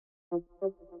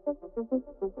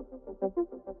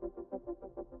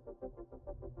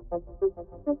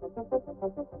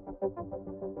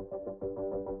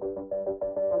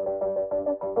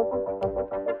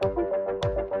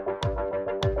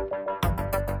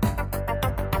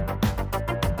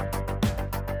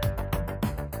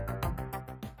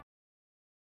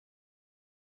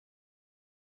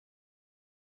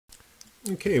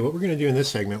Okay, what we're going to do in this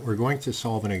segment, we're going to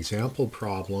solve an example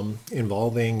problem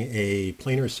involving a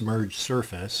planar submerged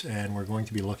surface, and we're going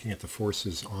to be looking at the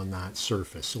forces on that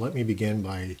surface. So let me begin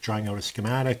by drawing out a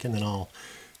schematic, and then I'll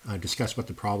discuss what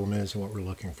the problem is and what we're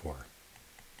looking for.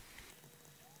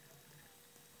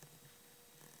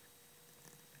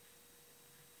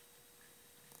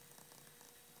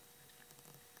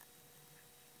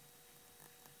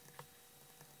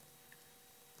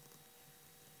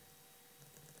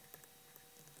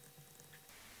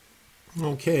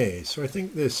 Okay, so I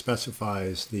think this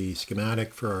specifies the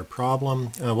schematic for our problem.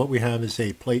 What we have is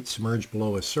a plate submerged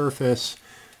below a surface.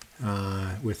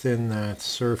 Within that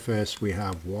surface we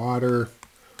have water.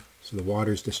 So the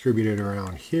water is distributed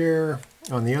around here.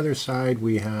 On the other side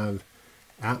we have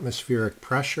atmospheric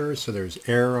pressure, so there's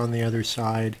air on the other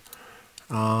side.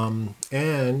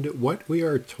 And what we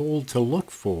are told to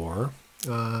look for,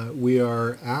 we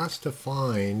are asked to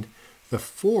find the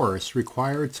force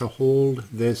required to hold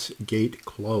this gate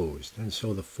closed. And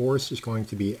so the force is going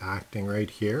to be acting right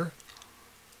here.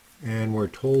 And we're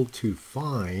told to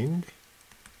find,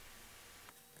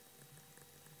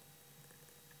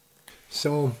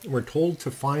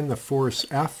 the force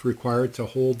F required to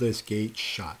hold this gate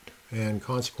shut. And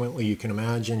consequently, you can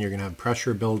imagine you're going to have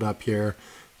pressure build up here.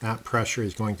 That pressure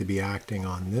is going to be acting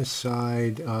on this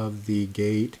side of the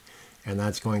gate, and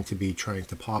that's going to be trying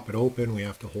to pop it open. We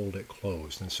have to hold it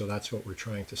closed. And so that's what we're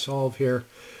trying to solve here.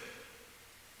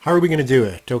 How are we going to do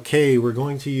it? Okay, we're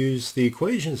going to use the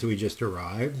equations that we just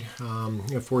derived.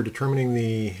 If we're determining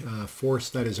the force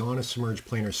that is on a submerged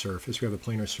planar surface, we have a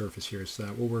planar surface here, so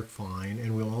that will work fine.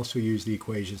 And we'll also use the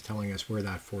equations telling us where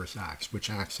that force acts,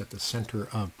 which acts at the center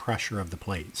of pressure of the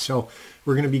plate. So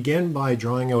we're going to begin by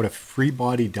drawing out a free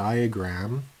body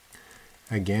diagram.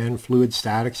 Again, fluid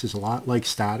statics is a lot like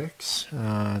statics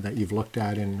that you've looked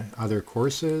at in other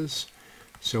courses.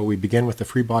 So we begin with the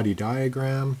free body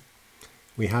diagram.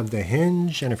 We have the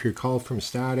hinge, and if you recall from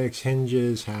statics,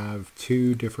 hinges have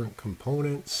two different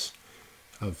components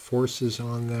of forces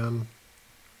on them.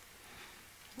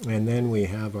 And then we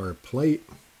have our plate.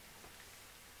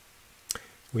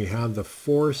 We have the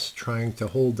force trying to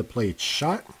hold the plate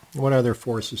shut. What other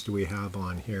forces do we have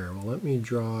on here? Well, let me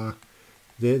draw.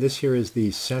 This here is the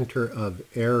center of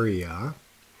area.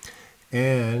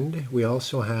 And we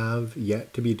also have,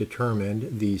 yet to be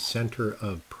determined, the center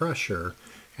of pressure.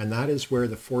 And that is where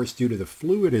the force due to the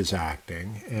fluid is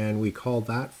acting, and we call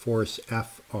that force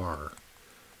Fr.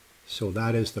 So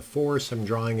that is the force. I'm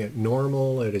drawing it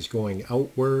normal. It is going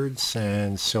outwards,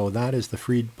 and so that is the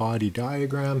free body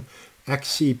diagram.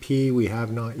 XCP we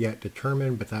have not yet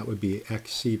determined, but that would be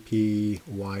XCP,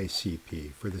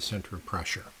 YCP for the center of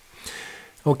pressure.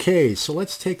 Okay, so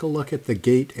let's take a look at the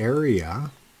gate area.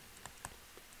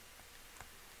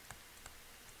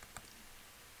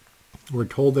 We're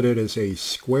told that it is a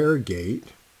square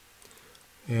gate,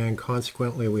 and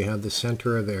consequently we have the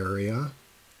center of area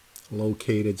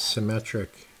located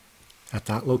symmetric at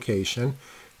that location.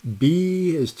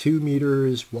 B is 2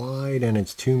 meters wide, and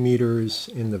it's 2 meters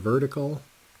in the vertical.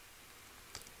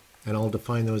 And I'll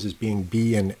define those as being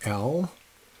B and L.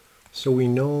 So we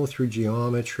know through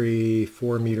geometry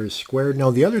 4 meters squared.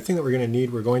 Now the other thing that we're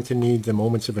going to need the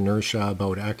moments of inertia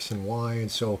about X and Y,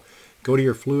 and so go to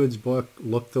your fluids book,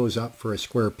 look those up for a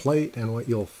square plate, and what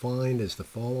you'll find is the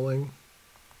following.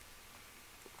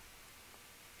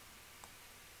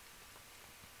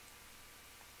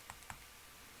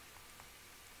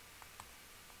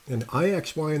 And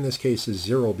IXY in this case is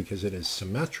 0 because it is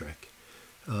symmetric.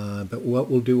 But what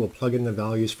we'll do, we'll plug in the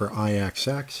values for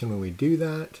IXX, and when we do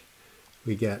that,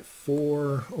 we get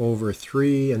 4 over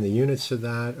 3, and the units of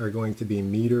that are going to be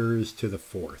meters to the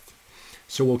fourth.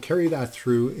 So we'll carry that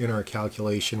through in our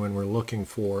calculation when we're looking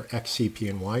for XCP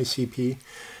and YCP.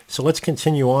 So let's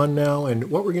continue on now, and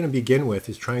what we're going to begin with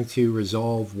is trying to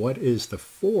resolve what is the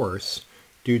force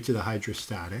due to the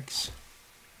hydrostatics.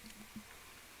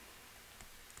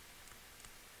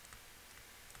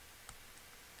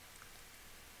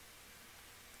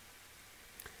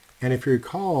 And if you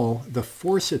recall, the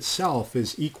force itself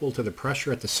is equal to the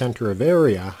pressure at the center of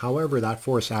area. However, that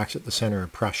force acts at the center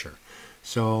of pressure.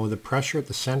 So the pressure at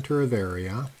the center of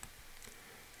area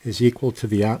is equal to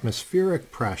the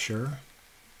atmospheric pressure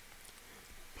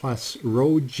plus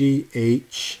rho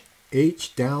GH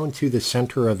H down to the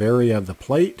center of area of the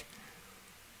plate.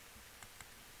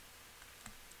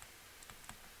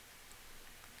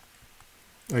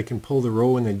 I can pull the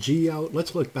rho and the G out.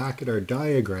 Let's look back at our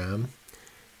diagram.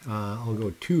 I'll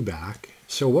go 2 back.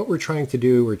 So what we're trying to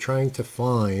do, we're trying to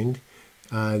find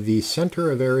the center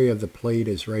of area of the plate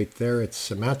is right there. It's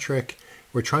symmetric.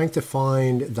 We're trying to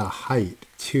find the height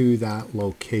to that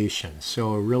location.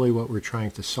 So really what we're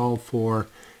trying to solve for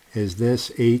is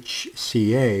this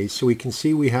HCA. So we can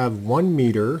see we have 1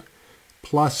 meter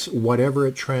plus whatever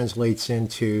it translates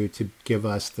into to give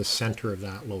us the center of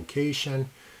that location.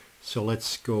 So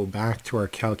let's go back to our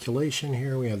calculation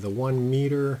here. We have the 1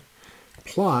 meter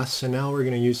plus, and now we're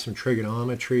going to use some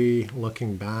trigonometry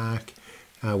looking back.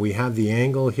 We have the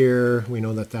angle here. We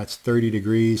know that that's 30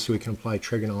 degrees, so we can apply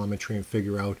trigonometry and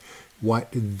figure out what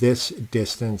this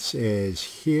distance is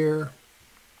here.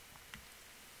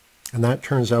 And that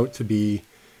turns out to be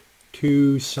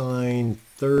 2 sine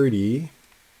 30.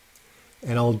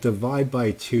 And I'll divide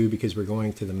by 2 because we're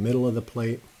going to the middle of the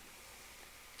plate.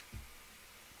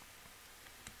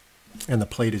 And the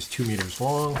plate is 2 meters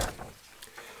long.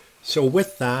 So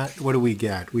with that, what do we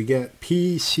get? We get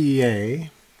PCA.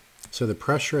 So the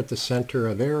pressure at the center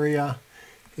of area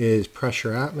is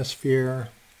pressure atmosphere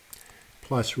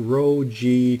plus rho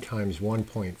G times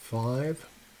 1.5.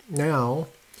 Now,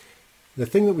 the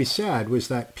thing that we said was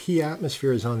that P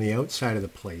atmosphere is on the outside of the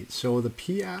plate. So the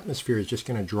P atmosphere is just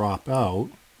going to drop out.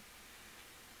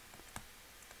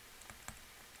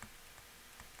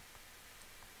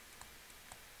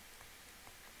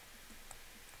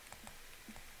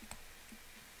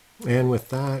 And with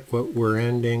that, what we're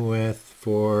ending with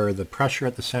for the pressure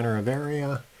at the center of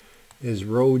area is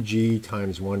rho G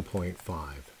times 1.5.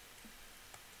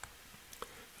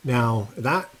 Now,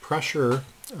 that pressure,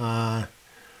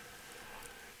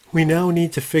 we now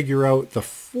need to figure out the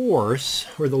force,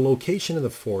 or the location of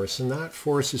the force, and that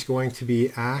force is going to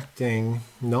be acting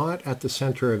not at the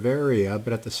center of area,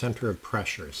 but at the center of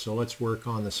pressure. So let's work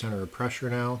on the center of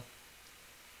pressure now.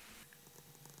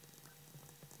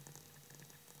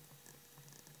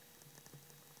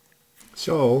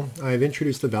 So I've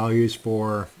introduced the values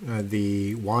for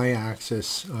the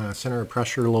y-axis center of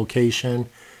pressure location,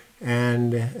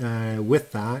 and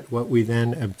with that what we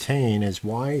then obtain is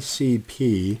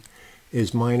YCP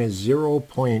is minus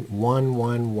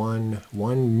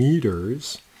 0.1111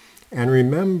 meters, and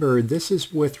remember this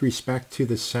is with respect to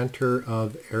the center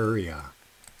of area.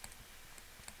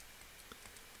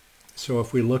 So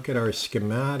if we look at our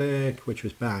schematic, which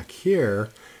was back here,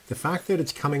 the fact that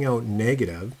it's coming out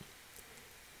negative,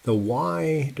 the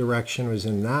y direction was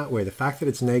in that way. The fact that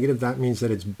it's negative, that means that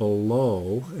it's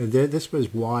below. This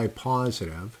was y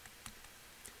positive,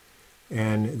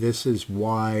 and this is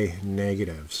y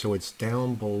negative. So it's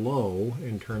down below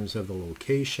in terms of the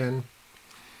location.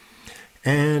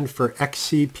 And for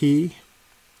XCP,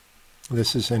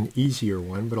 this is an easier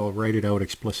one, but I'll write it out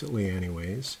explicitly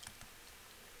anyways.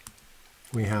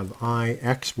 We have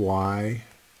IXY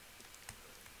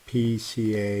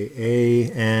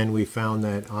PCAA, and we found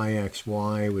that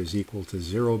IXY was equal to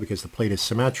 0 because the plate is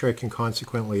symmetric, and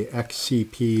consequently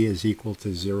XCP is equal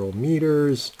to 0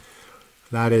 meters.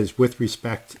 That is with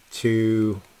respect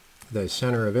to the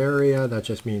center of area. That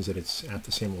just means that it's at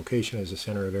the same location as the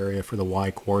center of area for the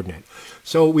y coordinate.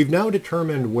 So we've now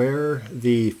determined where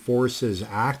the force is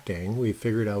acting. We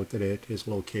figured out that it is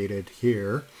located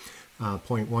here,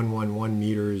 0.111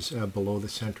 meters below the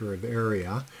center of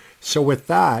area. So with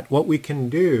that, what we can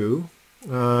do,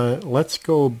 let's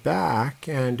go back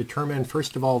and determine,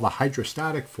 first of all, the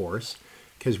hydrostatic force,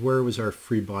 because where was our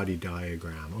free body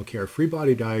diagram? Okay, our free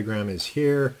body diagram is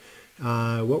here.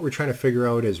 What we're trying to figure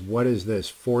out is what is this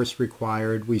force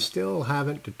required. We still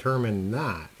haven't determined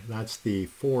that. That's the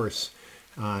force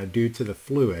due to the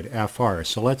fluid, Fr.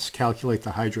 So let's calculate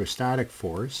the hydrostatic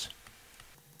force.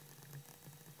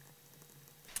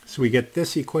 So we get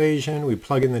this equation, we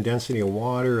plug in the density of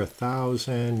water,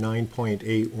 1,000,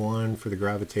 9.81 for the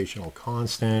gravitational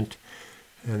constant,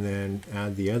 and then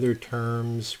add the other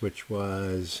terms, which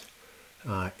was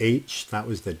h, that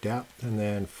was the depth, and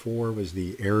then 4 was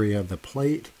the area of the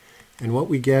plate. And what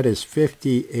we get is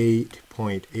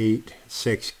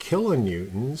 58.86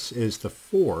 kilonewtons is the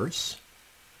force.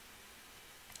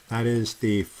 That is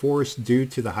the force due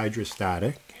to the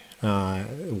hydrostatic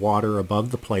water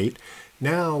above the plate.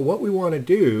 Now, what we want to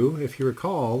do, if you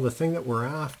recall, the thing that we're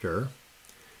after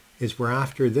is we're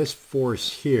after this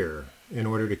force here in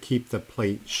order to keep the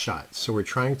plate shut. So we're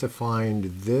trying to find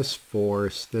this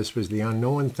force. This was the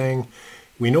unknown thing.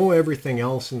 We know everything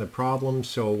else in the problem,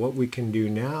 so what we can do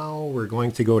now, we're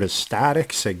going to go to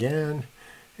statics again,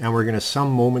 And we're going to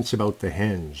sum moments about the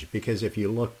hinge, because if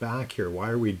you look back here, why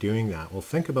are we doing that? Well,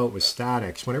 think about with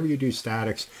statics. Whenever you do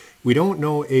statics, we don't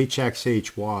know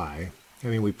hx, hy. I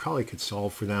mean, we probably could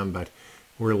solve for them, but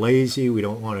we're lazy. We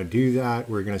don't want to do that.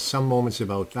 We're going to sum moments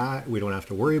about that. We don't have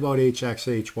to worry about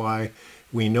hx, hy.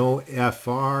 We know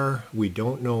fr. We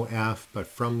don't know f, but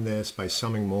from this, by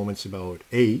summing moments about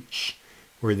h,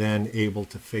 we're then able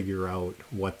to figure out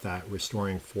what that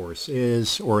restoring force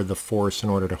is, or the force in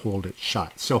order to hold it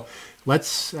shut. So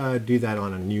let's do that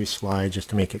on a new slide just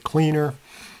to make it cleaner.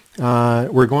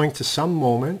 We're going to sum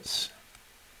moments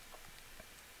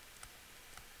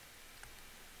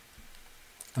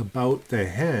about the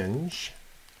hinge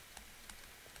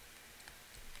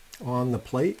on the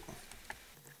plate.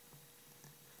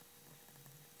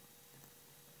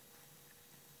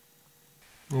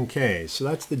 Okay, so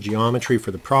that's the geometry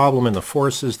for the problem and the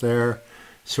forces there.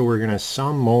 So we're going to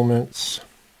sum moments.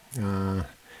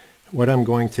 What I'm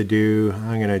going to do,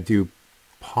 I'm going to do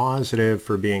positive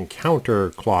for being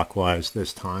counterclockwise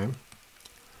this time.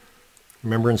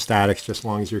 Remember in statics, just as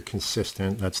long as you're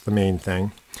consistent, that's the main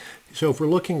thing. So if we're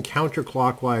looking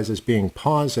counterclockwise as being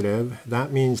positive,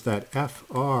 that means that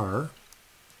FR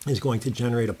is going to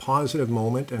generate a positive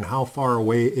moment. And how far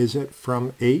away is it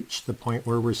from H, the point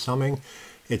where we're summing?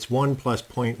 It's 1 plus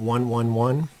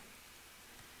 0.111.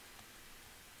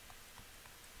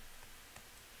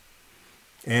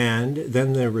 And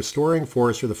then the restoring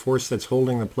force, or the force that's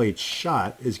holding the plate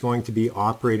shut, is going to be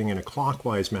operating in a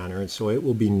clockwise manner, and so it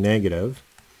will be negative.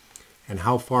 And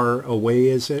how far away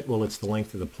is it? Well, it's the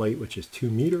length of the plate, which is 2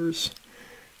 meters.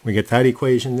 We get that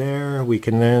equation there. We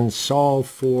can then solve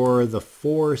for the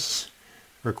force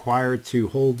required to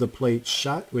hold the plate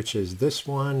shut, which is this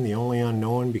one, the only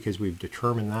unknown, because we've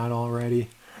determined that already.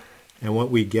 And what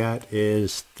we get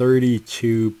is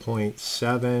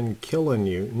 32.7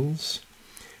 kilonewtons.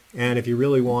 And if you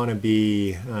really want to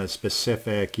be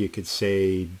specific, you could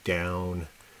say down,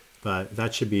 but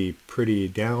that should be pretty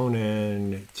down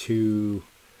and to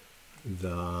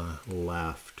the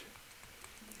left,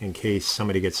 in case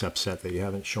somebody gets upset that you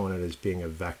haven't shown it as being a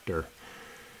vector.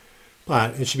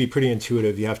 But it should be pretty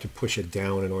intuitive. You have to push it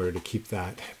down in order to keep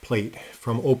that plate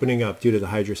from opening up due to the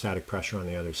hydrostatic pressure on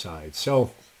the other side. So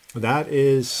that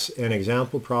is an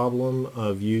example problem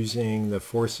of using the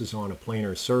forces on a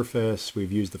planar surface.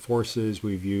 We've used the forces,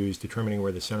 we've used determining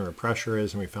where the center of pressure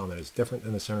is, and we found that it's different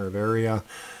than the center of area.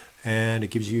 And it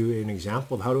gives you an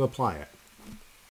example of how to apply it.